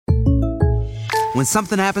When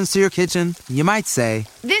something happens to your kitchen, you might say,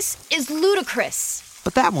 "This is ludicrous."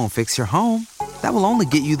 But that won't fix your home. That will only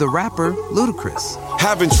get you the rapper, Ludacris.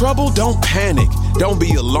 Having trouble? Don't panic. Don't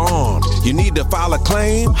be alarmed. You need to file a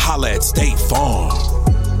claim? Holla at State Farm.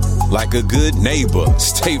 Like a good neighbor,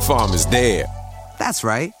 State Farm is there. That's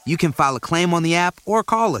right. You can file a claim on the app or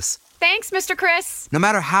call us. Thanks, Mr. Chris. No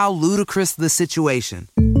matter how ludicrous the situation,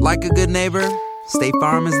 like a good neighbor, State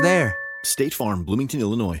Farm is there. State Farm, Bloomington,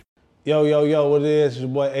 Illinois. Yo, what it is? It's your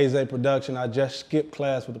boy Azae Production. I just skipped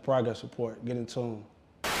class with the progress report. Get in tune.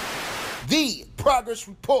 The Progress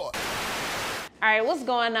Report. All right, what's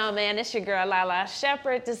going on, man? It's your girl, Lala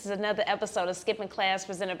Shepherd. This is another episode of Skipping Class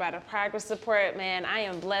presented by the Progress Report. Man, I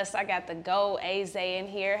am blessed. I got the GOAT, Azae, in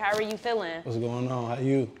here. How are you feeling? What's going on? How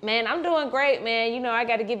you? Man, I'm doing great, man. You know, I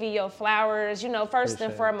got to give you your flowers. You know, first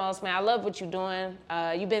and foremost, man, I love what you're doing.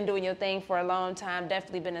 You've been doing your thing for a long time.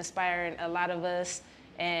 Definitely been inspiring a lot of us.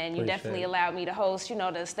 And you definitely allowed me to host, you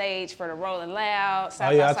know, the stage for the Rolling Loud.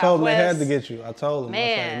 I told them they had to get you. I told them.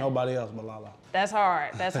 Man. I said, nobody else but Lala. That's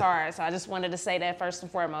hard. That's hard. So I just wanted to say that first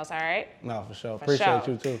and foremost, all right? No, for sure. Appreciate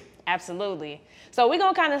you too. Absolutely. So we're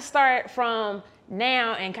going to kind of start from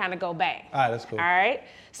now and kind of go back. All right, that's cool. All right?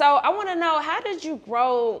 So I want to know, how did you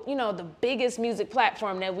grow, you know, the biggest music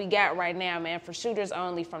platform that we got right now, man, for shooters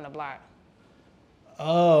only from the block?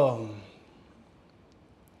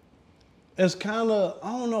 It's kind of, I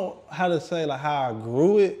don't know how to say like how I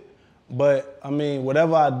grew it, but I mean,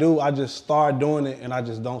 whatever I do, I just start doing it and I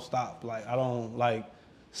just don't stop. Like, I don't like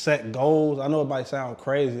set goals. I know it might sound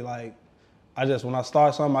crazy. Like, when I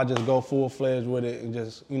start something, I just go full-fledged with it and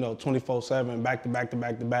just, you know, 24/7, back to back to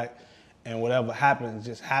back to back. And whatever happens,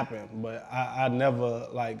 just happen. But I never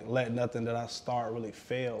like let nothing that I start really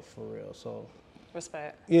fail for real. So.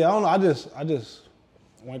 Respect. Yeah, I don't know. I just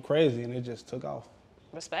went crazy and it just took off.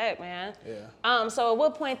 Respect, man. Yeah. So at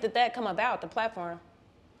what point did that come about, the platform?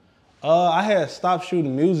 I had stopped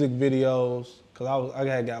shooting music videos because I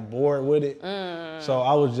had got bored with it. So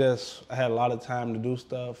I had a lot of time to do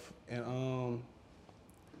stuff. And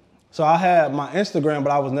so I had my Instagram,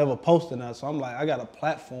 but I was never posting that. So I'm like, I got a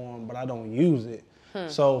platform, but I don't use it.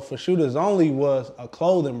 So For Shooters Only was a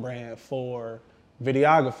clothing brand for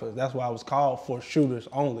videographers. That's why it was called For Shooters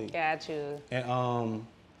Only. Got you. And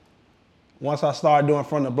once I started doing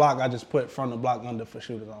From the Block, I just put From the Block under For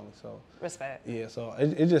Shooters Only. So respect. Yeah, so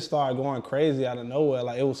it just started going crazy out of nowhere.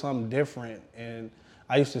 Like, it was something different. And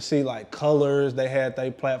I used to see like Colors, they had their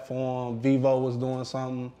platform, Vivo was doing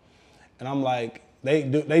something. And I'm like, they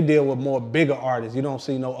deal with more bigger artists. You don't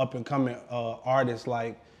see no up and coming artists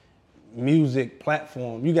like music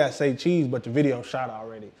platform. You got Say Cheese, but the video shot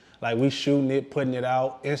already. Like, we shooting it, putting it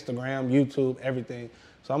out, Instagram, YouTube, everything.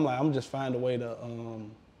 So I'm like, I'm just find a way to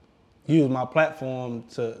use my platform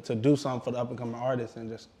to do something for the up-and-coming artists and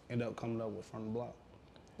just end up coming up with From the Block.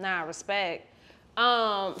 Nah, respect.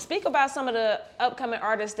 Speak about some of the upcoming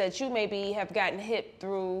artists that you maybe have gotten hit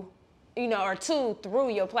through, you know, or through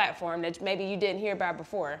your platform that maybe you didn't hear about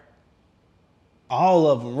before. All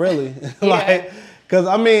of them, really. Like, because,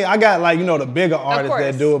 I mean, I got, like, you know, the bigger artists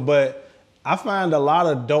that do it, but I find a lot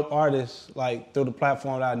of dope artists, like, through the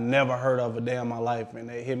platform that I never heard of a day in my life, and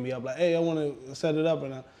they hit me up like, hey, I want to set it up,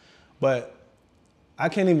 but I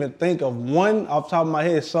can't even think of one off the top of my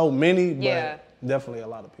head. So many, but definitely a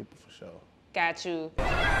lot of people for sure. Got you.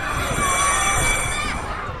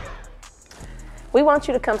 We want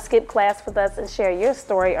you to come skip class with us and share your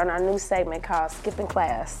story on our new segment called Skipping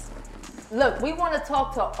Class. Look, we want to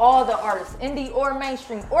talk to all the artists, indie or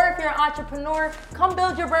mainstream, or if you're an entrepreneur, come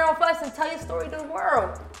build your brand with us and tell your story to the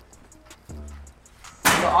world.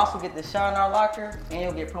 You'll also get the shot in our locker, and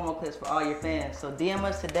you'll get promo clips for all your fans. So DM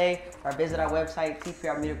us today or visit our website,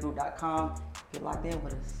 tprmediagroup.com. Get locked in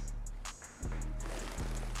with us.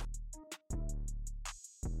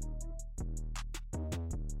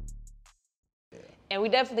 And we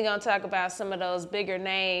definitely gonna talk about some of those bigger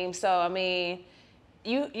names. So, I mean,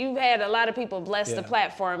 you've had a lot of people bless the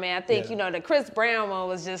platform, man. I think, you know, the Chris Brown one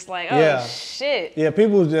was just like, oh, shit. Yeah,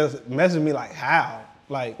 people just messaging me like, how?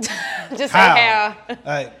 Like, just how? Say how.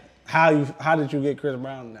 Like, how did you get Chris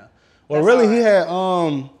Brown now? Well, really, he had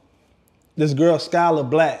this girl, Skylar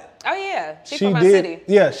Black. Oh, yeah. She from my city.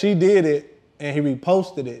 Yeah, she did it, and he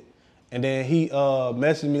reposted it. And then he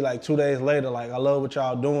messaged me like 2 days later, like, I love what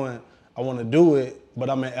y'all doing. I want to do it, but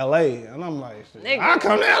I'm in L.A. And I'm like, I'll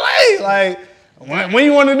come to L.A. Like, when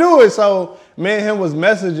you want to do it? So me and him was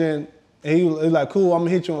messaging, and he was like, cool, I'm going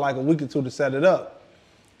to hit you in like a week or two to set it up.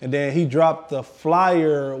 And then he dropped the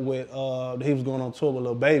flyer with, he was going on tour with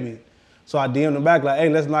Lil Baby. So I DM'd him back like, hey,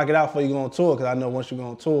 let's knock it out before you go on tour, because I know once you go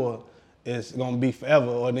on tour, it's going to be forever.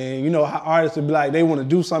 Or then, you know, how artists would be like, they want to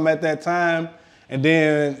do something at that time, And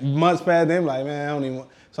then months passed, then I'm like, man, I don't even want.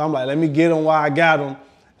 So I'm like, let me get him while I got him.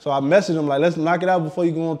 So I messaged him like, let's knock it out before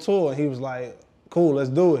you go on tour. And he was like, cool, let's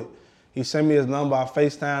do it. He sent me his number, I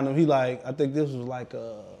FaceTimed him. He like, I think this was like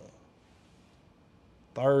a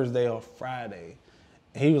Thursday or Friday.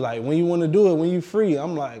 He was like, when you want to do it, when you free?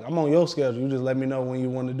 I'm like, I'm on your schedule. You just let me know when you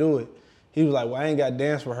want to do it. He was like, well, I ain't got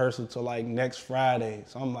dance rehearsal till like next Friday.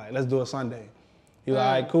 So I'm like, let's do it Sunday. He was like,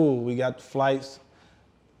 all right, cool. We got the flights.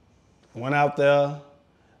 Went out there.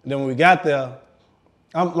 And then when we got there,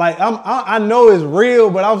 I know it's real,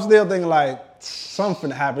 but I'm still thinking like,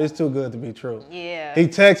 something finna happen. It's too good to be true. Yeah. He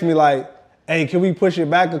texted me like, hey, can we push it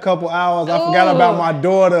back a couple hours? I forgot about my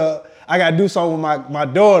daughter. I got to do something with my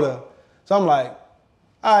daughter. So I'm like,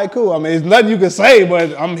 all right, cool. I mean, it's nothing you can say,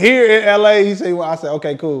 but I'm here in L.A. He said, well, I said,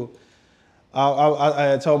 okay, cool. I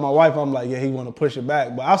had told my wife, I'm like, yeah, he want to push it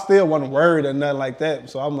back. But I still wasn't worried or nothing like that.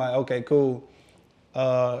 So I'm like, okay, cool.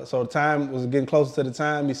 So the time was getting closer to the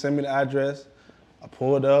time. He sent me the address. I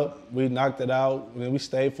pulled up. We knocked it out. And then we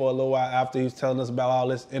stayed for a little while after he was telling us about all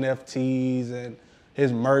this NFTs and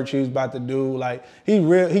his merch he was about to do. Like, he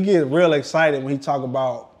gets real excited when he talk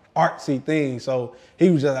about artsy things. So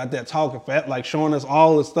he was just out there talking, like showing us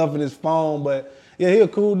all the stuff in his phone. But yeah, he a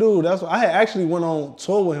cool dude. That's what I had actually went on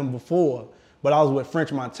tour with him before, but I was with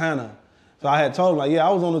French Montana. So I had told him, like, yeah,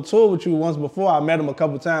 I was on a tour with you once before. I met him a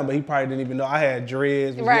couple times, but he probably didn't even know. I had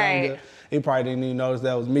dreads, was younger. He probably didn't even notice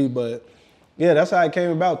that was me. But yeah, that's how it came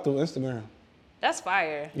about, through Instagram. That's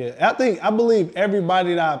fire. Yeah, I believe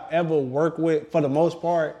everybody that I've ever worked with, for the most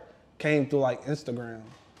part, came through like Instagram.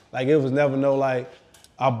 Like, it was never no like,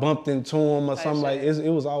 I bumped into him or something like, it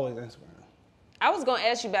was always Instagram. I was gonna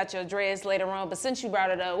ask you about your dreads later on, but since you brought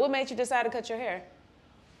it up, what made you decide to cut your hair?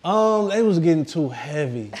 They was getting too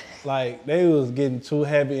heavy. Like, they was getting too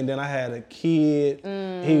heavy, and then I had a kid.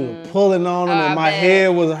 He was pulling on them, and my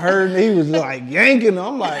head was hurting. He was like yanking them.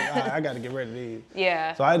 I'm like, all right, I gotta get rid of these.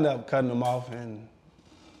 Yeah. So I ended up cutting them off, and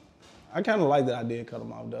I kind of like that I did cut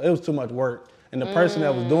them off, though. It was too much work. And the person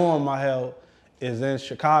that was doing my hair is in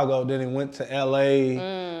Chicago, then he went to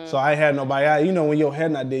LA. So I had nobody out. You know, when your hair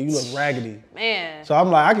not there, you look raggedy. Man. So I'm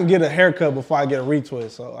like, I can get a haircut before I get a retwist.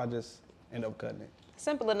 So I just end up cutting it.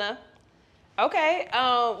 Simple enough. Okay,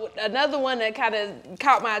 another one that kind of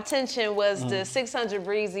caught my attention was the 600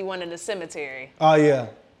 Breezy one in the cemetery. Oh, yeah.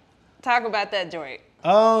 Talk about that joint.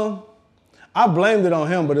 I blamed it on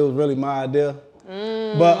him, but it was really my idea.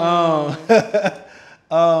 But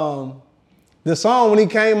the song, when he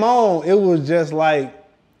came on, it was just like,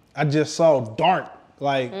 I just saw dark.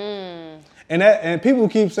 Like, and people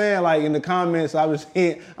keep saying, like, in the comments, I was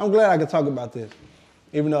hearing, I'm glad I could talk about this.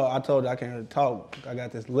 Even though I told you I can't really talk, I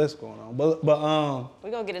got this list going on. But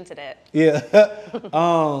we're gonna get into that. Yeah.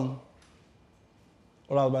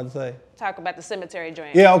 What I was about to say? Talk about the cemetery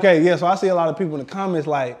joint. Yeah, okay, yeah. So I see a lot of people in the comments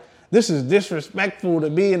like, this is disrespectful to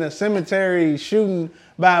be in a cemetery shooting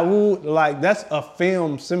by wood. Like, that's a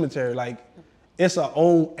film cemetery. Like, it's an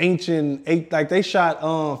old ancient, like they shot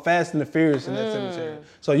Fast and the Furious in that cemetery.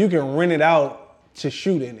 So you can rent it out to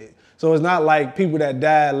shoot in it. So it's not like people that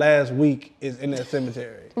died last week is in that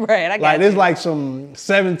cemetery. Right, I got like, it's like some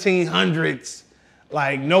 1700s,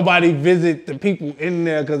 like nobody visit the people in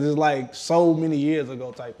there because it's like so many years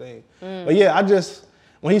ago type thing. But yeah,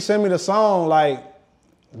 when he sent me the song, like,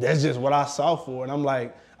 that's just what I saw for it. And I'm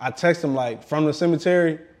like, I text him like, from the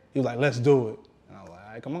cemetery, he was like, let's do it. And I was like,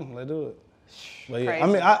 all right, come on, let's do it. But yeah,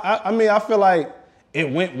 Crazy. I feel like it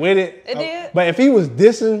went with it. It did. But if he was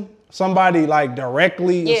dissing somebody like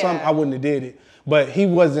directly or something, I wouldn't have did it. But he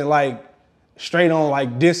wasn't like straight on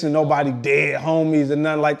like dissing nobody dead homies and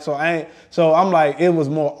nothing like, so I'm like, it was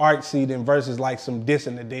more artsy than versus like some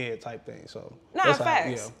dissing the dead type thing. So nah,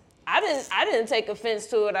 facts. I didn't take offense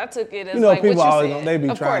to it. I took it as, you know, like, people what you always said. They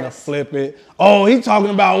be trying to flip it. Oh, he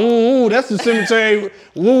talking about woo woo. That's the cemetery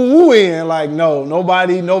woo woo in. Like, no,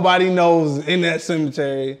 nobody knows in that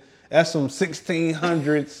cemetery. That's some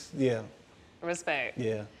 1600s. Yeah. Respect.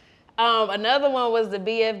 Yeah. Another one was the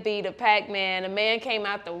BFB, the Pac-Man. The man came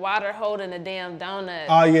out the water holding a damn donut.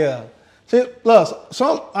 Oh yeah. See, look,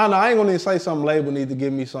 I ain't gonna even say some label need to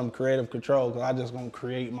give me some creative control because I just gonna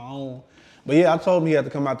create my own. But yeah, I told him he had to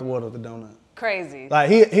come out the water with the donut. Crazy. Like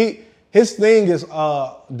his thing is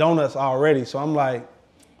donuts already. So I'm like,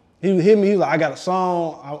 he hit me. He's like, I got a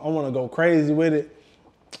song. I want to go crazy with it.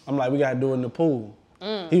 I'm like, we gotta do it in the pool.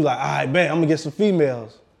 He was like, all right, bet I'm gonna get some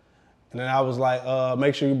females. And then I was like,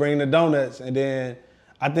 make sure you bring the donuts. And then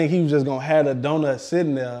I think he was just gonna have the donut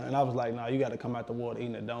sitting there. And I was like, no, you gotta come out the water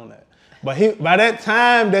eating a donut. But by that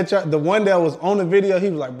time, the one that was on the video,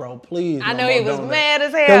 he was like, bro, please. I know he was mad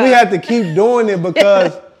as hell. Because we had to keep doing it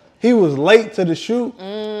because he was late to the shoot.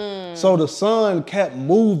 So So the sun kept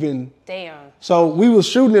moving. Damn. So we was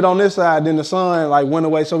shooting it on this side, then the sun like went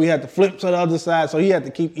away, so we had to flip to the other side. So he had to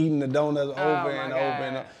keep eating the donuts over and over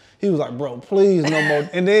and over. He was like, bro, please no more.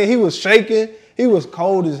 And then he was shaking. He was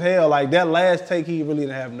cold as hell. Like that last take, he really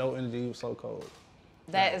didn't have no energy. He was so cold.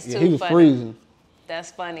 That is too funny. He was funny. freezing.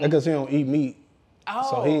 That's funny. Because he don't eat meat. Oh.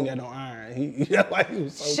 So he ain't got no iron. He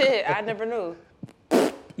was so Shit, cold. I never knew.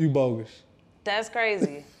 You bogus. That's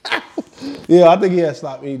crazy. Yeah, I think he had to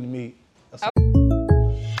stop eating meat.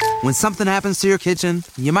 When something happens to your kitchen,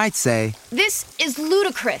 you might say, This is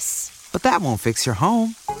ludicrous. but that won't fix your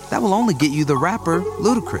home. That will only get you the rapper,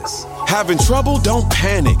 Ludacris. Having trouble? Don't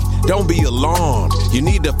panic. Don't be alarmed. You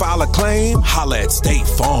need to file a claim? Holla at State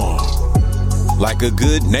Farm. Like a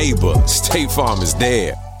good neighbor, State Farm is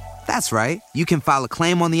there. That's right. You can file a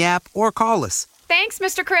claim on the app or call us. Thanks,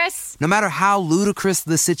 Mr. Chris. No matter how ludicrous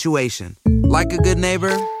the situation, like a good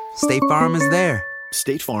neighbor, State Farm is there.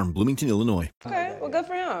 State Farm, Bloomington, Illinois. Okay, well, good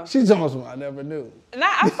for him. She's almost one I never knew. Nah,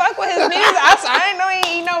 I fuck with his music. I didn't know he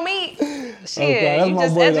ain't eat no meat. Shit, Okay, you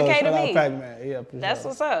just educated Shout out me. Pac-Man. Yeah, for That's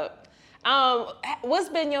sure. what's up. What's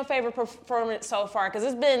been your favorite performance so far? Because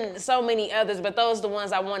there's been so many others, but those are the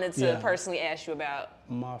ones I wanted to personally ask you about.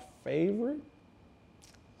 My favorite?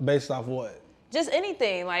 Based off what? Just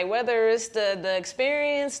anything, like whether it's the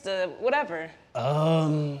experience, the whatever.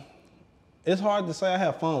 It's hard to say. I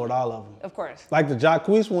have fun with all of them. Of course. Like the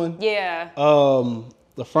Jacquees one. Yeah.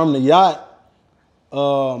 The From the Yacht.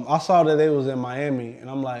 I saw that they was in Miami, and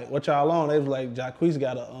I'm like, "What y'all on?" They was like, "Jacquees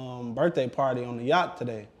got a birthday party on the yacht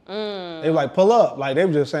today." They were like, "Pull up!" Like they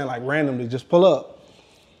were just saying, like randomly, just pull up.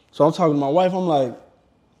 So I'm talking to my wife. I'm like,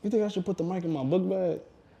 "You think I should put the mic in my book bag?"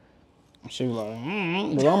 She was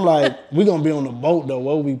like, But I'm like, "We gonna be on the boat though.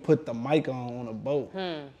 What would we put the mic on the boat?"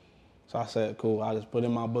 So I said, "Cool. I just put it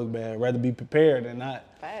in my book bag. Rather be prepared than not."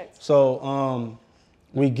 Facts. So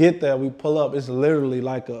we get there, we pull up. It's literally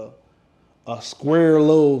like a square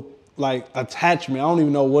little like attachment. I don't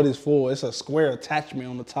even know what it's for. It's a square attachment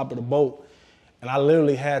on the top of the boat. And I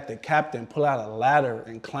literally had the captain pull out a ladder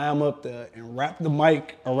and climb up there and wrap the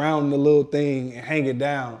mic around the little thing and hang it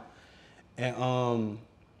down. And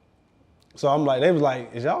so I'm like, they was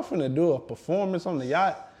like, "Is y'all finna do a performance on the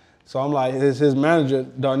yacht?" So I'm like, his manager,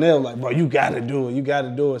 Darnell, was like, "Bro, you gotta do it. You gotta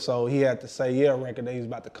do it." So he had to say, yeah, record that he was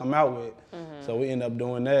about to come out with. So we ended up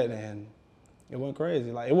doing that, and it went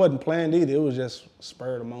crazy. Like, it wasn't planned either. It was just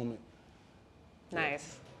spur of the moment.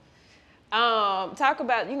 Nice. Talk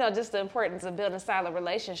about, just the importance of building solid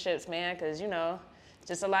relationships, man, because,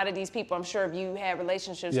 just a lot of these people, I'm sure you had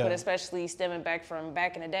relationships with, especially stemming back from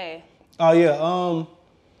back in the day. Oh, yeah.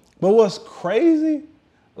 But what's crazy,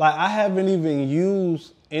 like, I haven't even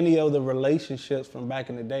used any of the relationships from back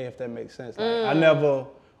in the day, if that makes sense. Like, I never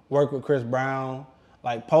worked with Chris Brown.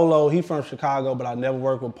 Like, Polo, he from Chicago, but I never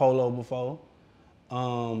worked with Polo before.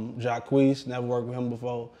 Jacquees, never worked with him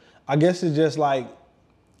before. I guess it's just, like,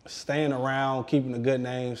 staying around, keeping a good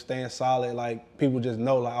name, staying solid. Like, people just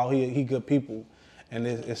know, like, oh, he good people. And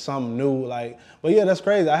it's something new, like, but yeah, that's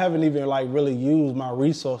crazy. I haven't even, like, really used my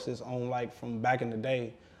resources on, like, from back in the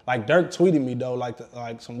day. Like, Dirk tweeted me, though, like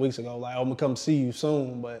some weeks ago, like, "I'm gonna come see you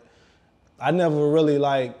soon," but I never really,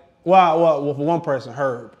 like, well, with one person,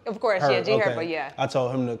 Herb. Of course, yeah, G Herb, but yeah. I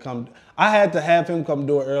told him to come. I had to have him come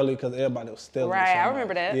do it early because everybody was still Right, I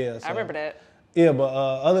remember that. Yeah, I remember that. Yeah, but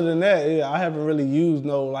other than that, yeah, I haven't really used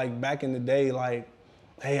no, like, back in the day, like,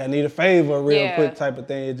 "Hey, I need a favor real quick" type of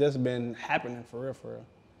thing. It just been happening for real.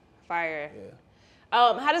 Fire. Yeah.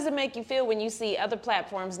 How does it make you feel when you see other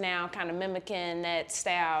platforms now kind of mimicking that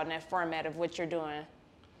style and that format of what you're doing?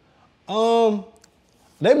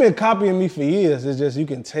 They've been copying me for years. It's just, you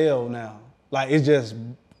can tell now. Like, it's just,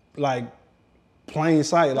 like, plain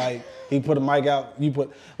sight. Like, he put a mic out, you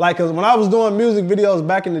put, like, because when I was doing music videos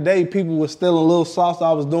back in the day, people were still a little sauce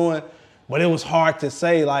I was doing, but it was hard to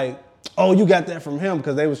say, like, "Oh, you got that from him,"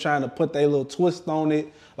 because they was trying to put their little twist on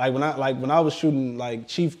it. Like, when I was shooting, like,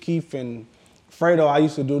 Chief Keef and Fredo, I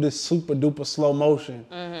used to do this super duper slow motion,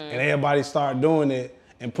 and everybody started doing it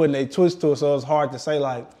and putting a twist to it, so it's hard to say,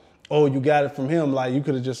 like, "Oh, you got it from him." Like, you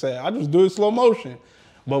could have just said, "I just do it slow motion."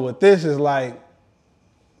 But with this, it's like,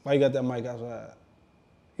 why you got that mic outside?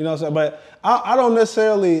 You know what I'm saying? But I don't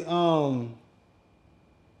necessarily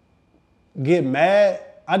get mad.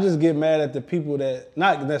 I just get mad at the people that,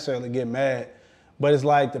 not necessarily get mad, but it's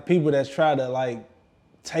like the people that try to, like,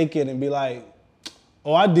 take it and be like,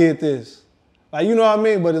 "Oh, I did this." Like, you know what I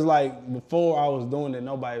mean? But it's like, before I was doing it,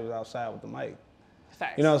 nobody was outside with the mic.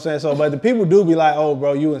 Facts. You know what I'm saying? So, but the people do be like, "Oh,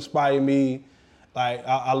 bro, you inspire me. Like,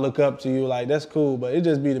 I look up to you." Like, that's cool. But it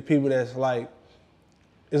just be the people that's like,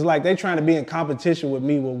 it's like they trying to be in competition with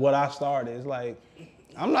me with what I started. It's like,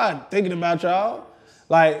 I'm not thinking about y'all.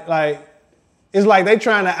 Like it's like they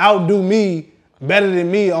trying to outdo me better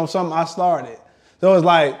than me on something I started. So it's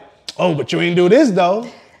like, oh, but you ain't do this though.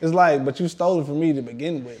 It's like, but you stole it from me to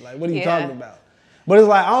begin with. Like, what are you talking about? But it's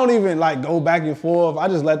like, I don't even like go back and forth. I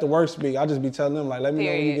just let the work speak. I just be telling them like, let me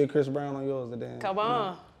know when you get Chris Brown on yours today. Come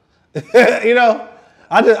on. You know,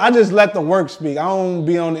 I just let the work speak. I don't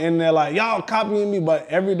be on the internet like, y'all copying me, but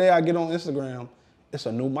every day I get on Instagram, it's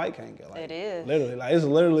a new mic hanger. Like, it is. Literally, like it's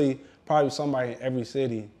literally probably somebody in every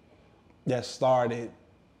city that started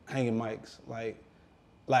hanging mics. Like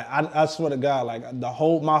I swear to God, like my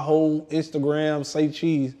whole Instagram, say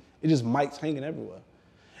cheese, it just mics hanging everywhere.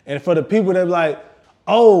 And for the people that be like,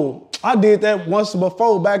 oh, I did that once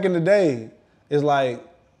before back in the day. It's like,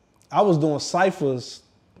 I was doing ciphers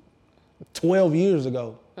 12 years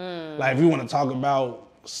ago. Like, if you want to talk about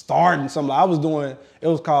starting something, I was doing, it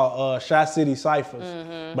was called Shot City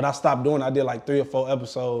Ciphers. But I stopped doing it. I did like 3 or 4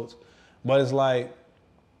 episodes. But it's like,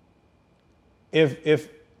 if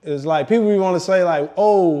it's like, people want to say like,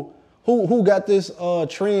 oh, who got this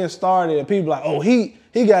trend started? And people like, oh, he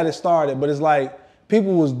got it started. But it's like,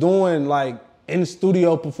 people was doing like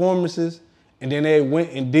in-studio performances, and then they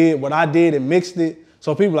went and did what I did and mixed it.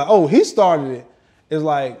 So people like, oh, he started it. It's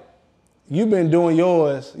like, you've been doing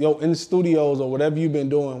yours, in the studios or whatever you've been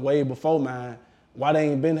doing way before mine. Why they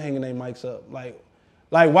ain't been hanging their mics up? Like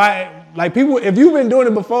why? Like people, if you've been doing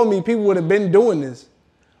it before me, people would have been doing this.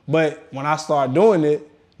 But when I start doing it,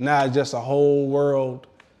 now it's just a whole world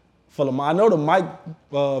full of I know the mic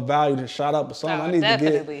value just shot up or something. I need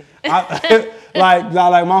definitely. to get like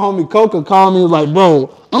my homie Coca called me, was like, bro,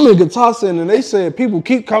 I'm in Guitar Center and they said people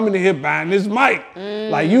keep coming in here buying this mic.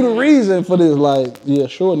 Like, you the reason for this. Like, yeah,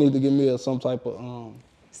 sure, need to give me some type of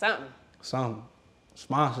something.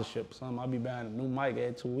 Sponsorship or something. I'll be buying a new mic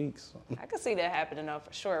every 2 weeks. I can see that happening though,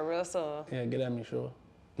 for sure, real soon. Yeah, get at me, sure.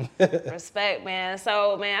 Respect, man.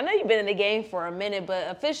 So, man, I know you've been in the game for a minute, but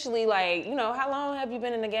officially, like, how long have you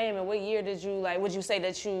been in the game, and what year did you, like, would you say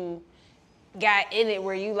that you got in it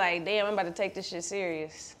where you like, damn, I'm about to take this shit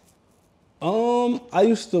serious? I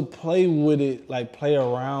used to play with it, like play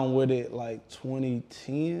around with it, like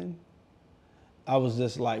 2010. I was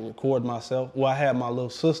just like recording myself. Well, I had my little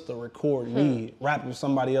sister record me rapping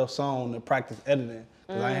somebody else's song to practice editing.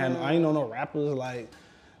 Cause I ain't know no rappers, like.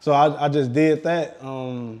 So I just did that.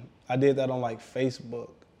 I did that on like Facebook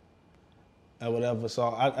or whatever.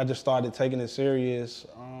 So I just started taking it serious.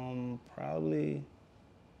 Probably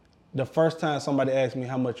the first time somebody asked me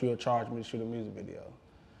how much you would charge me to shoot a music video.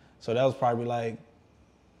 So that was probably like,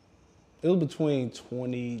 it was between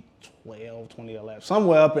 2012, 2011,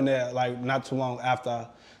 somewhere up in there, like not too long after.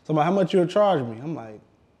 Somebody, how much you would charge me? I'm like,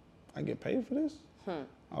 I get paid for this?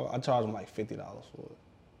 I charge them like $50 for it.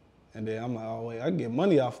 And then I'm like, oh wait, I can get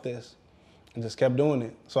money off this. And just kept doing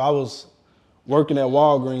it. So I was working at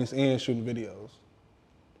Walgreens and shooting videos.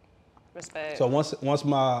 Respect. So once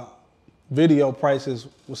my video prices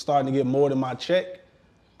was starting to get more than my check,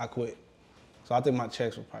 I quit. So I think my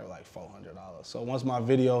checks were probably like $400. So once my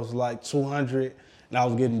videos was like $200 and I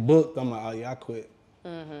was getting booked, I'm like, oh yeah, I quit.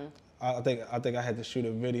 I think I had to shoot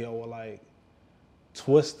a video with like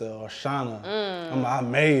Twister or Shauna. I'm like, I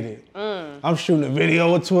made it. I'm shooting a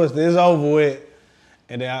video with Twister. It's over with.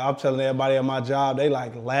 And then I'm telling everybody at my job, they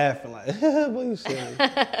like laughing, like, boy, you silly.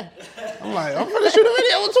 I'm like, I'm finna shoot a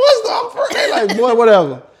video with Twister. They like, boy,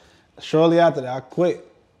 whatever. Shortly after that, I quit.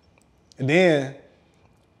 And then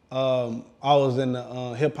I was in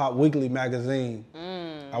the Hip Hop Weekly magazine.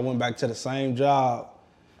 I went back to the same job.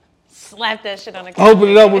 Slap that shit on the camera. Open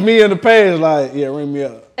it up with me in the page, like, yeah, ring me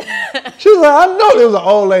up. She was like, I know there was an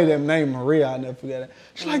old lady named Maria, I'll never forget it.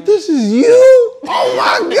 She's like, this is you? Oh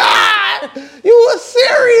my God, you were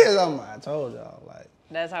serious. I'm like, I told y'all, like.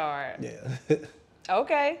 That's hard. Yeah.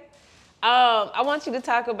 Okay. I want you to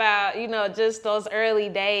talk about, just those early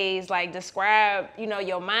days, like describe,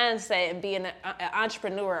 your mindset and being an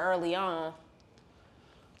entrepreneur early on.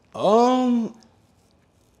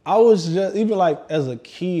 I was just, even like as a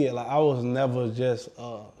kid, like I was never just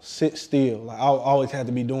sit still. Like I always had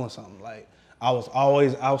to be doing something. Like I was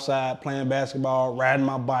always outside playing basketball, riding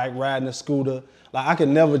my bike, riding a scooter. Like I could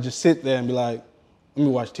never just sit there and be like, let me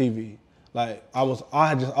watch TV. Like I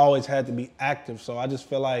just always had to be active. So I just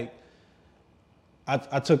feel like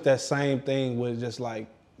I took that same thing with just like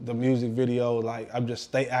the music video. Like I just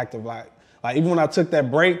stay active. Like even when I took that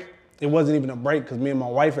break, it wasn't even a break because me and my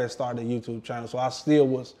wife had started a YouTube channel. So I still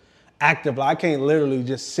was active. Like I can't literally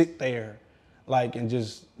just sit there like and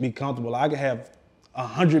just be comfortable. Like, I could have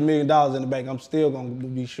 $100 million in the bank. I'm still gonna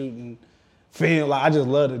be shooting film. Like I just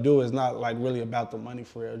love to do it. It's not like really about the money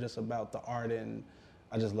for real, just about the art, and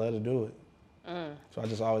I just love to do it. So I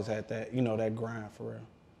just always had that, that grind for real.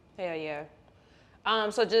 Hell yeah.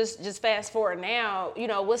 So just fast forward now,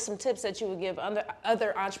 what's some tips that you would give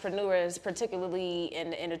other entrepreneurs, particularly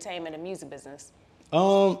in the entertainment and music business?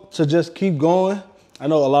 To just keep going. I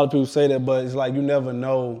know a lot of people say that, but it's like you never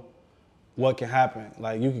know what can happen.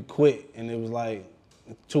 Like you could quit and it was like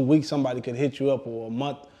 2 weeks somebody could hit you up, or a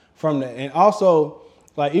month from that. And also,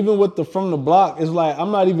 like even with the From the Block, it's like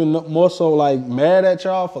I'm not even more so like mad at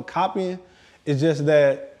y'all for copying. It's just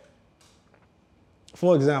that,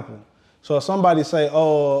 for example, so if somebody say,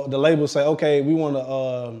 the label say, okay, we want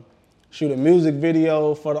to shoot a music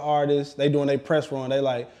video for the artist. They doing their press run. They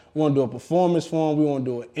like, we want to do a performance for them. We want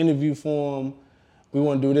to do an interview for them. We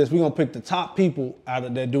want to do this. We're going to pick the top people out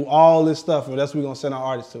of that do all this stuff, and that's what we're going to send our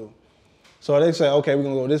artists to. So they say, okay, we're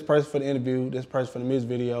going to go with this person for the interview, this person for the music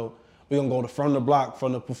video. We're going to go to From the Block for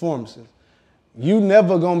the performances. You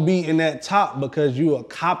never going to be in that top because you a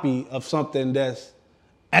copy of something that's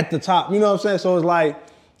at the top. You know what I'm saying? So it's like,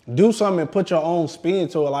 do something and put your own spin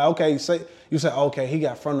to it. Like, okay, you say, okay, he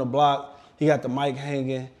got From the Block, he got the mic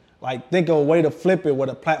hanging. Like, think of a way to flip it with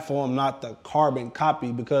a platform, not the carbon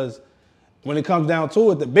copy, because when it comes down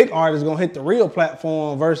to it, the big artist is gonna hit the real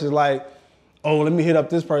platform versus like, oh, let me hit up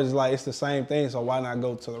this person. It's like, it's the same thing, so why not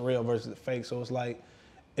go to the real versus the fake? So it's like,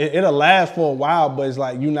 it'll last for a while, but it's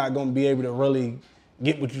like you're not gonna be able to really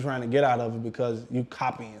get what you're trying to get out of it because you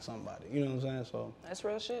copying somebody. You know what I'm saying? So that's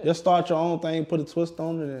real shit. Just start your own thing, put a twist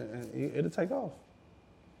on it, and it'll take off.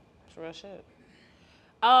 That's real shit.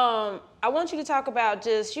 I want you to talk about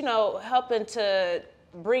just, helping to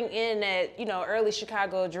bring in that, early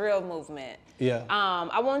Chicago drill movement. Yeah.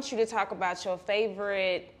 I want you to talk about your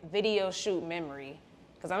favorite video shoot memory,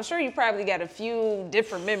 because I'm sure you probably got a few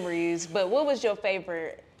different memories, but what was your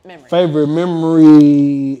favorite memory? Favorite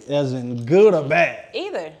memory as in good or bad?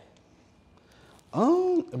 Either.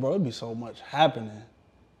 Bro, it'd be so much happening.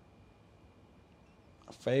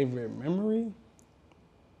 Favorite memory?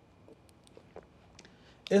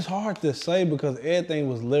 It's hard to say because everything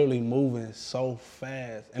was literally moving so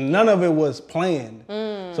fast. And none of it was planned.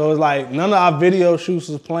 So it's like none of our video shoots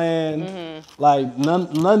was planned. Mm-hmm. Like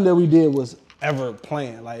none that we did was ever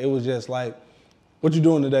planned. Like it was just like, what you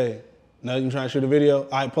doing today? Nothing, you trying to shoot a video? All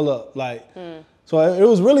right, pull up. Like, so it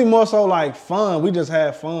was really more so like fun. We just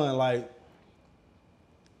had fun. Like,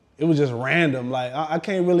 it was just random. Like I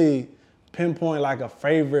can't really pinpoint like a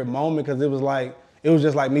favorite moment because it was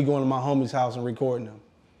just like me going to my homie's house and recording them.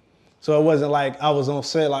 So it wasn't like I was on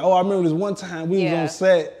set, like, oh, I remember this one time we was on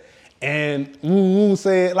set and woo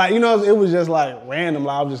said, like, it was just like random.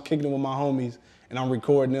 Like I was just kicking it with my homies and I'm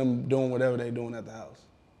recording them doing whatever they doing at the house.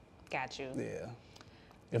 Got you. Yeah.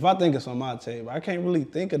 If I think of something, I'll tell you, but I can't really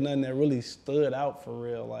think of nothing that really stood out for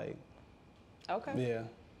real, like. Okay. Yeah.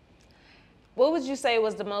 What would you say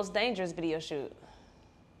was the most dangerous video shoot?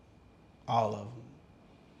 All of them.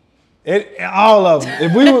 All of them.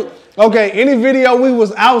 If we were, any video we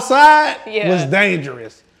was outside was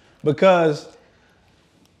dangerous because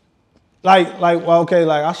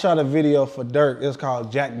I shot a video for Dirk. It's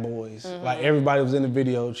called Jack Boys. Mm-hmm. Like everybody was in the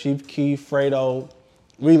video. Chief Keef, Fredo.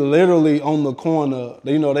 We literally on the corner,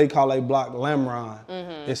 they call a block Lamron.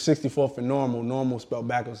 Mm-hmm. It's 64th and Normal. Normal spelled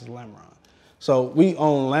backwards is Lamron. So we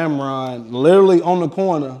on Lamron, literally on the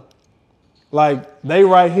corner, like they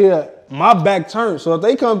right here. My back turned, so if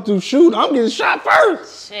they come through shoot, I'm getting shot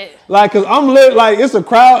first. Shit. Like, cause I'm like it's a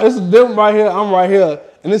crowd, it's them right here, I'm right here,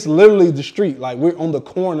 and it's literally the street. Like we're on the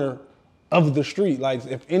corner of the street. Like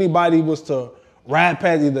if anybody was to ride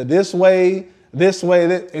past either this way,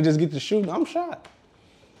 and just get to shooting, I'm shot.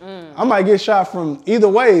 I might get shot from either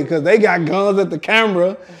way because they got guns at the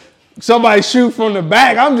camera. Somebody shoot from the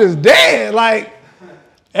back, I'm just dead. Like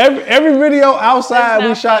every video outside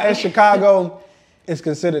we shot at Chicago. It's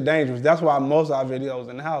considered dangerous. That's why most of our videos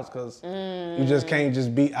in the house, because you just can't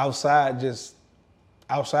just be outside.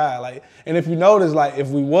 Like, and if you notice, like if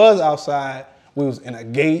we was outside, we was in a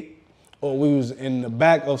gate or we was in the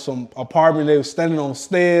back of some apartment. They was standing on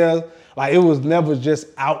stairs. Like it was never just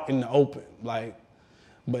out in the open. Like,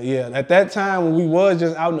 but yeah, at that time when we was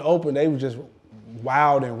just out in the open, they was just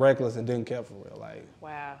wild and reckless and didn't care for real. Like,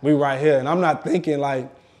 wow, we right here, and I'm not thinking like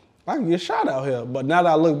I can get shot out here. But now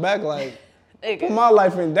that I look back, like. Put my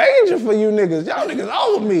life in danger for you niggas. Y'all niggas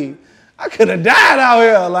over me. I could have died out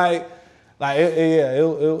here.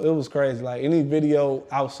 It was crazy. Like any video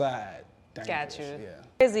outside. Got you. Yeah.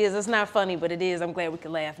 Crazy is it's not funny, but it is. I'm glad we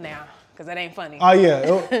can laugh now because that ain't funny. Oh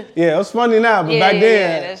yeah, it was funny now, but back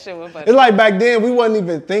then, that shit was funny. It's like back then we wasn't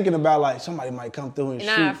even thinking about like somebody might come through and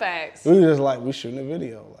shoot. Nah, facts. We was just like we shooting a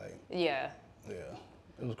video. Like yeah.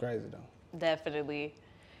 It was crazy though. Definitely.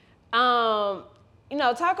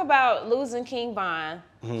 talk about losing King Von.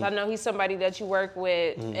 So I know he's somebody that you work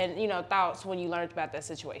with, and thoughts when you learned about that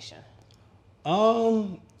situation.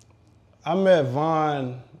 I met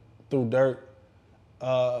Von through Dirk.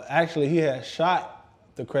 Actually, he had shot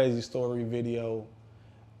the Crazy Story video,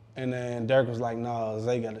 and then Dirk was like, "Nah,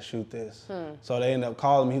 Azae got to shoot this." So they ended up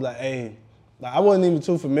calling me. He like, "Hey," like I wasn't even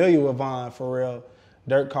too familiar with Von for real.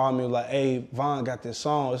 Dirk called me like, "Hey, Von got this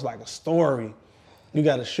song. It's like a story. You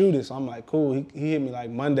got to shoot it." So I'm like, "Cool." He hit me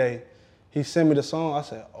like Monday. He sent me the song. I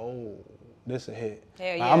said, "Oh, this a hit."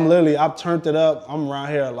 Hell Like, yeah. I've turned it up. I'm around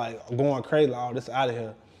here like going crazy. Like, oh, this out of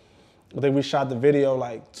here. I think we shot the video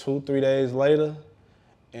like 2-3 days later,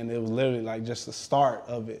 and it was literally like just the start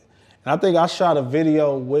of it. And I think I shot a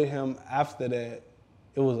video with him after that.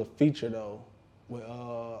 It was a feature though, with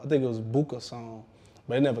I think it was Buka song,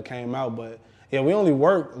 but it never came out. But yeah, we only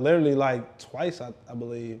worked literally like twice, I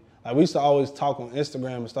believe. Like we used to always talk on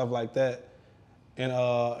Instagram and stuff like that. And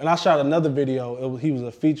I shot another video. He was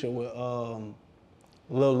a feature with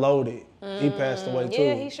Lil Loaded. He passed away too.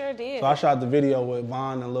 Yeah, he sure did. So I shot the video with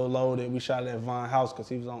Von and Lil Loaded. We shot it at Von's house because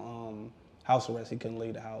he was on house arrest. He couldn't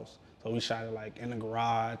leave the house. So we shot it like in the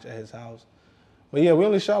garage at his house. But yeah, we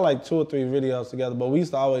only shot like 2 or 3 videos together. But we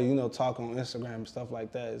used to always, talk on Instagram and stuff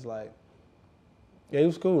like that. It's like, yeah, he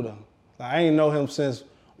was cool though. Like, I ain't know him since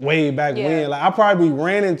way back when. Like I probably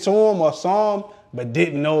ran into him or saw him, but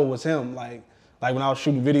didn't know it was him. Like when I was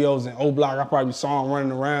shooting videos in O Block, I probably saw him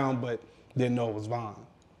running around, but didn't know it was Von.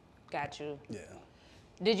 Got you. Yeah.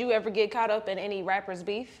 Did you ever get caught up in any rappers'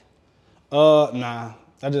 beef? Nah.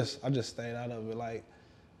 I just stayed out of it. Like,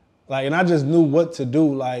 and I just knew what to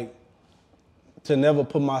do, like, to never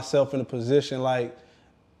put myself in a position like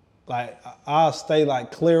I'll stay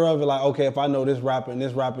like clear of it. Like, okay, if I know this rapper and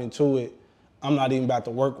this rapper into it, I'm not even about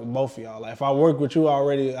to work with both of y'all. Like, if I work with you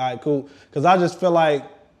already, all right, cool. Because I just feel like,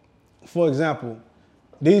 for example,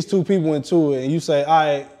 these 2 people into it, and you say, all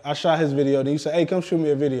right, I shot his video. Then you say, hey, come shoot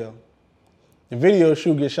me a video. The video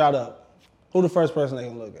shoot gets shot up. Who the first person they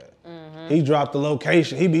gonna look at? He dropped the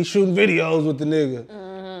location. He be shooting videos with the nigga.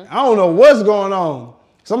 I don't know what's going on.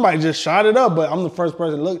 Somebody just shot it up, but I'm the first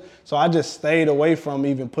person to look. So I just stayed away from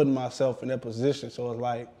even putting myself in that position. So it's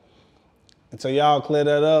like, until y'all clear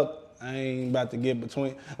that up, I ain't about to get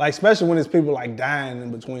between. Like, especially when it's people like dying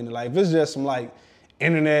in between it. Like, if it's just some like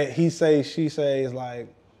internet, he say, she say, it's like,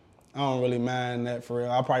 I don't really mind that for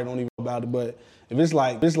real. I probably don't even know about it, but if it's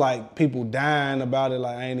like people dying about it,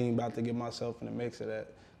 like I ain't even about to get myself in the mix of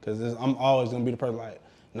that. Cause I'm always gonna be the person like,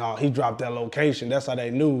 no, he dropped that location. That's how they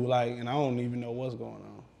knew, like, and I don't even know what's going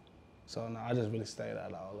on. So no, I just really stayed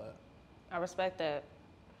out of all that. I respect that.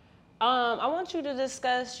 I want you to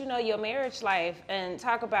discuss, your marriage life and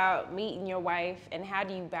talk about meeting your wife and how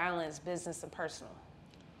do you balance business and personal?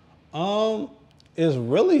 It's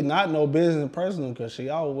really not no business and personal because she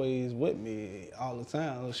always with me all the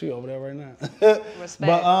time. She over there right now. Respect.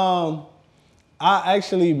 But I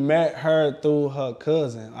actually met her through her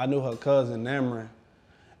cousin. I knew her cousin, Namrin.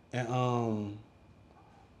 And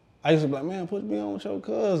I used to be like, man, put me on with your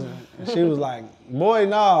cousin. And she was like, boy,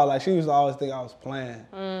 nah. Like, she used to always think I was playing.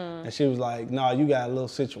 And she was like, nah, you got a little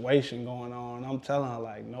situation going on. And I'm telling her,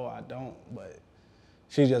 like, no, I don't. But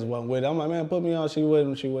she just wasn't with it. I'm like, man, put me on. She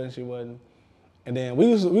wouldn't. And then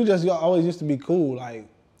we just always used to be cool. Like,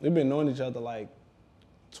 we've been knowing each other like,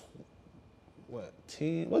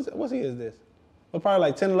 10? What's year is this? Well, probably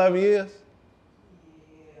like 10, 11 years?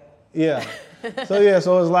 Yeah. So it's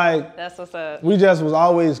like, that's what's up. We just was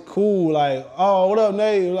always cool. Like, oh, what up,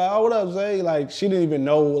 Nate? Like, oh, what up, Zay? Like, she didn't even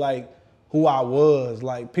know like who I was.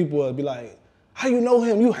 Like, people would be like, how you know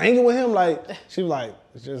him? You hanging with him? Like, she was like,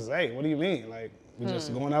 it's just Zay. What do you mean? Like, we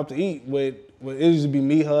just going out to eat with it used to be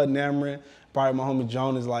me, her, Namrin, probably my homie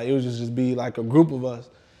Jonas. Like, it would just be like a group of us.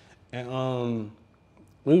 And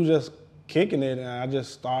we was just kicking it, and I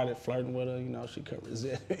just started flirting with her. She couldn't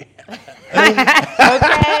resist me.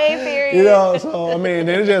 Okay, period. So I mean,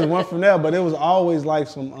 then it just went from there. But it was always like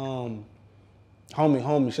some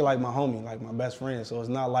homie. She like my homie, like my best friend. So it's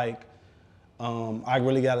not like I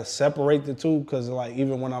really gotta separate the two, because like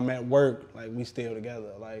even when I'm at work, like we still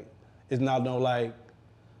together. Like it's not no like,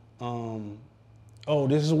 oh,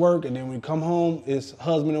 this is work, and then when we come home, it's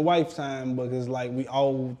husband and wife time, because like we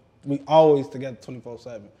always together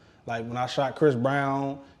 24/7. Like when I shot Chris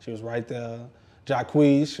Brown, she was right there.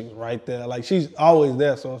 Jacquees, she was right there. Like she's always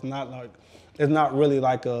there, so it's not really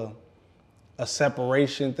like a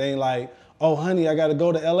separation thing. Like, oh honey, I gotta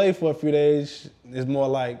go to LA for a few days. It's more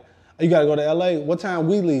like, you gotta go to LA. What time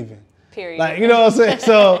we leaving? Period. Like, you know what I'm saying?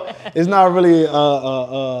 So it's not really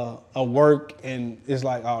a work, and it's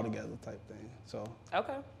like all together type thing. So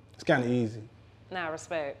okay, it's kind of easy. Nah,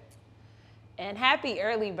 respect. And happy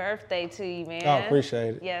early birthday to you, man. I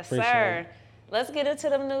appreciate it. Yes, appreciate sir. it. Let's get into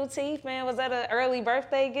them new teeth, man. Was that an early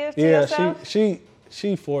birthday gift to Yeah, yourself?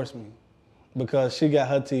 she forced me because she got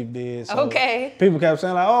her teeth did. So Okay. People kept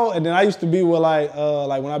saying like, oh, and then I used to be with like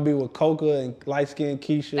when I be with Coca and light skinned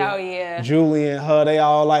Keisha. Oh, yeah. Julie and her, they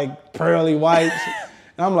all like pearly whites.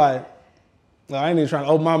 And I'm like, no, I ain't even trying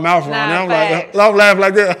to open my mouth around there. I'm laughing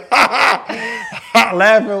like that.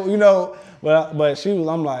 Laughing, you know. But she was,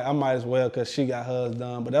 I'm like, I might as well because she got hers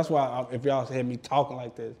done. But that's why if y'all hear me talking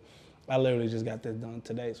like this, I literally just got this done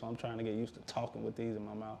today. So I'm trying to get used to talking with these in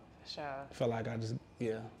my mouth. Sure. I feel like I just,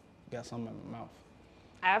 got something in my mouth.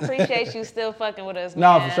 I appreciate you still fucking with us,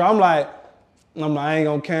 man. No, for sure. I'm like, I ain't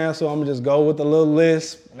gonna cancel. I'm gonna just go with the little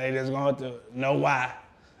list. They just gonna have to know why.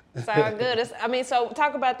 It's all good. So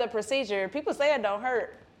talk about the procedure. People say it don't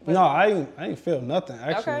hurt. No, I ain't feel nothing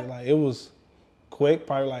actually. Okay. Like it was quick,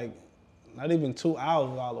 probably like not even 2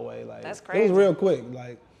 hours all the way. Like that's crazy. It was real quick.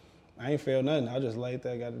 Like I ain't feel nothing. I just laid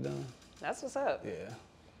there, got it done. That's what's up. Yeah.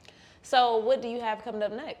 So what do you have coming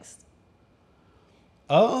up next?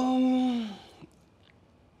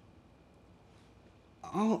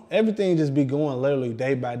 Everything just be going literally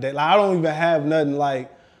day by day. Like I don't even have nothing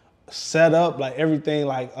like set up. Like everything,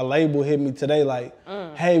 like a label hit me today. Like,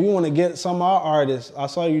 hey, we want to get some of our artists. I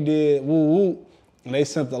saw you did Woo Woo, and they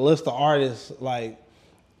sent a list of artists like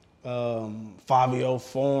Fabio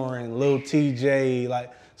Foreign, Lil TJ.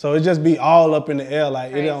 Like, so it just be all up in the air.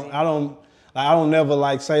 Like Crazy. I don't never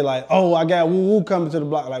like say like, oh, I got Woo Woo coming to the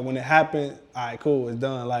block. Like when it happened, all right, cool, it's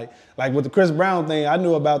done. Like with the Chris Brown thing, I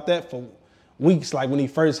knew about that for weeks, like when he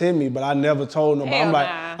first hit me, but I never told nobody. I'm like,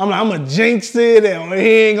 I'm gonna jinx it, and he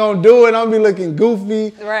ain't gonna do it. I'm gonna be looking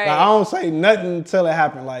goofy. Right. Like, I don't say nothing until it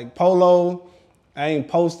happened. Like Polo, I ain't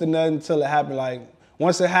posted nothing until it happened. Like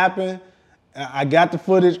once it happened, I got the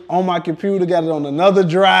footage on my computer, got it on another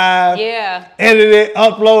drive. Yeah. Edited it,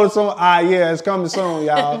 uploaded some. It's coming soon,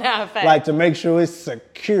 y'all. Nah, fact. Like to make sure it's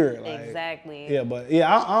secure. Like, Exactly. Yeah, but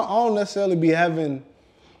I don't necessarily be having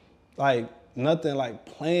like nothing like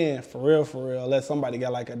planned for real, unless somebody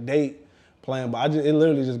got like a date planned. But it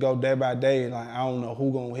literally just go day by day. Like I don't know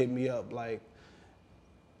who gonna hit me up. Like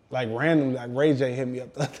randomly, like Ray J hit me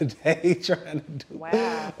up the other day trying to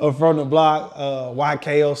do from the block,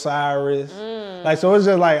 YK Osiris. Like so it's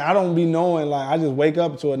just like I don't be knowing. Like I just wake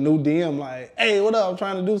up to a new DM like, hey, what up? I'm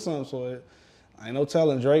trying to do something. So I ain't no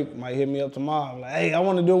telling. Drake might hit me up tomorrow. Like, hey, I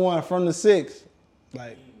want to do one from the 6th.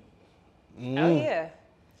 Like, Oh yeah.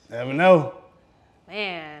 Never know.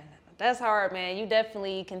 Man, that's hard, man. You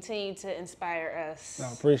definitely continue to inspire us.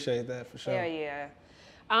 I appreciate that for sure. Hell yeah.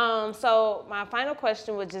 So my final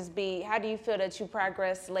question would just be, how do you feel that you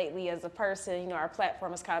progressed lately as a person? You know, our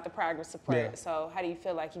platform is called the Progress Report. Yeah. So how do you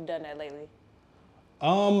feel like you've done that lately?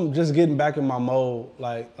 Just getting back in my mode.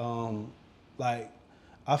 Like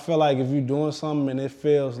I feel like if you're doing something and it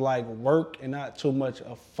feels like work and not too much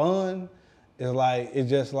of fun, it's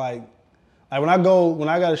just like when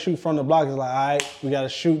I gotta shoot from the block, it's like, all right, we got a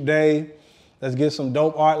shoot day. Let's get some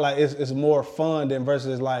dope art. Like it's more fun than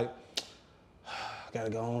versus like, I gotta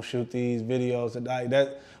go home, shoot these videos and like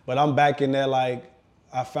that. But I'm back in there, like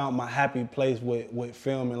I found my happy place with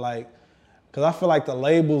filming, like, cause I feel like the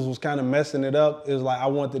labels was kind of messing it up. It was like I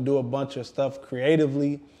wanted to do a bunch of stuff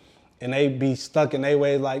creatively, and they be stuck in their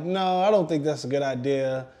ways. Like, no, I don't think that's a good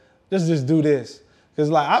idea. Just do this. Cause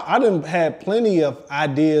like I done had plenty of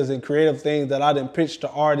ideas and creative things that I done pitched to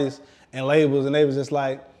artists and labels, and they was just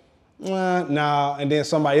like, nah, and then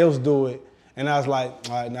somebody else do it, and I was like,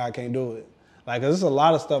 all right, nah, I can't do it. Like, cause there's a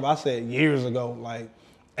lot of stuff I said years ago, like,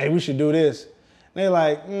 hey, we should do this. And they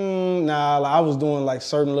like, nah, like, I was doing like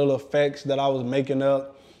certain little effects that I was making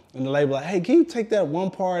up, and the label like, hey, can you take that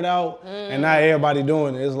one part out? And now everybody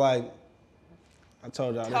doing it. It's like, I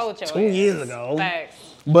told y'all this 2 years ago. Thanks.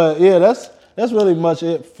 But yeah, that's really much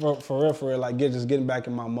it for real. Like just getting back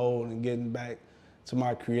in my mode and getting back to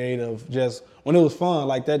my creative. Just when it was fun,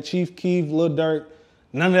 like that Chief Keef, Lil Durk,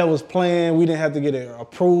 none of that was planned. We didn't have to get it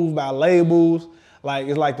approved by labels. Like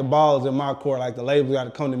it's like the ball is in my court. Like the labels got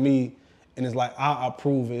to come to me, and it's like I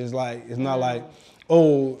approve it. It's like it's not like,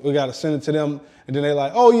 oh, we got to send it to them, and then they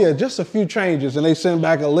like, oh yeah, just a few changes, and they send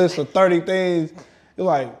back a list of 30 things. It's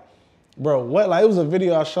like, bro, what? Like it was a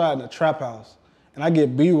video I shot in a trap house. And I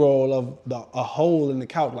get B-roll of a hole in the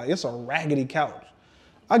couch. Like, it's a raggedy couch.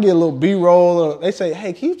 I get a little B-roll. They say,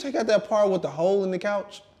 hey, can you take out that part with the hole in the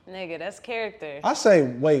couch? Nigga, that's character. I say,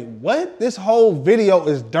 wait, what? This whole video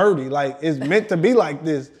is dirty. Like, it's meant to be like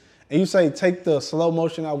this. And you say, take the slow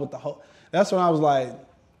motion out with the hole. That's when I was like,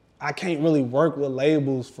 I can't really work with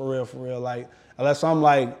labels for real. Like, unless I'm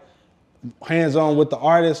like hands-on with the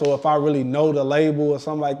artist or if I really know the label or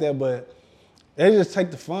something like that. But they just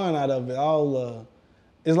take the fun out of it.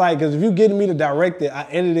 It's like, because if you getting me to direct it, I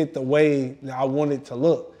edit it the way that I want it to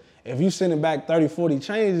look. If you sending back 30, 40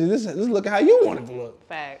 changes, this look how you want it to look.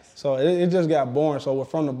 Facts. So it just got boring. So with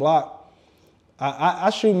From the Block, I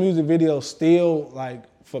shoot music videos still, like,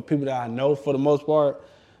 for people that I know for the most part.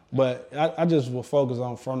 But I just will focus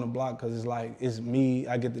on From the Block because it's like, it's me.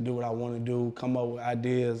 I get to do what I want to do, come up with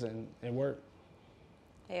ideas, and it work.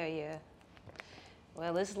 Hell yeah.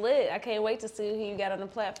 Well, it's lit. I can't wait to see who you got on the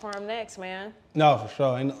platform next, man. No, for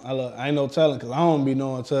sure. I ain't no telling because I don't be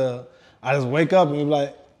knowing until I just wake up and be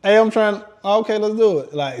like, hey, I'm trying, okay, let's do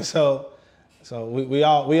it. Like, so we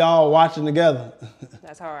all watching together.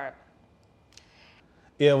 That's hard.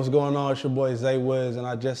 Yeah, what's going on? It's your boy Azae Wiz, and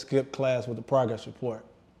I just skipped class with the progress report.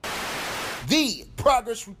 The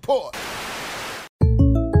Progress Report.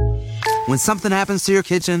 When something happens to your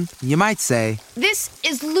kitchen, you might say, This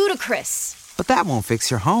is ludicrous. but that won't fix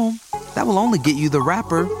your home. That will only get you the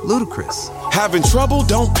rapper, Ludacris. Having trouble?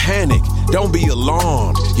 Don't panic. Don't be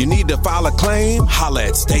alarmed. You need to file a claim? Holla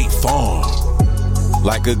at State Farm.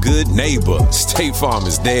 Like a good neighbor, State Farm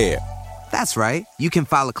is there. That's right. You can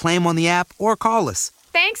file a claim on the app or call us.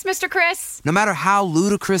 Thanks, Mr. Chris. No matter how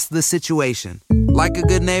ludicrous the situation, like a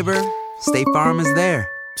good neighbor, State Farm is there.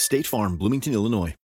 State Farm, Bloomington, Illinois.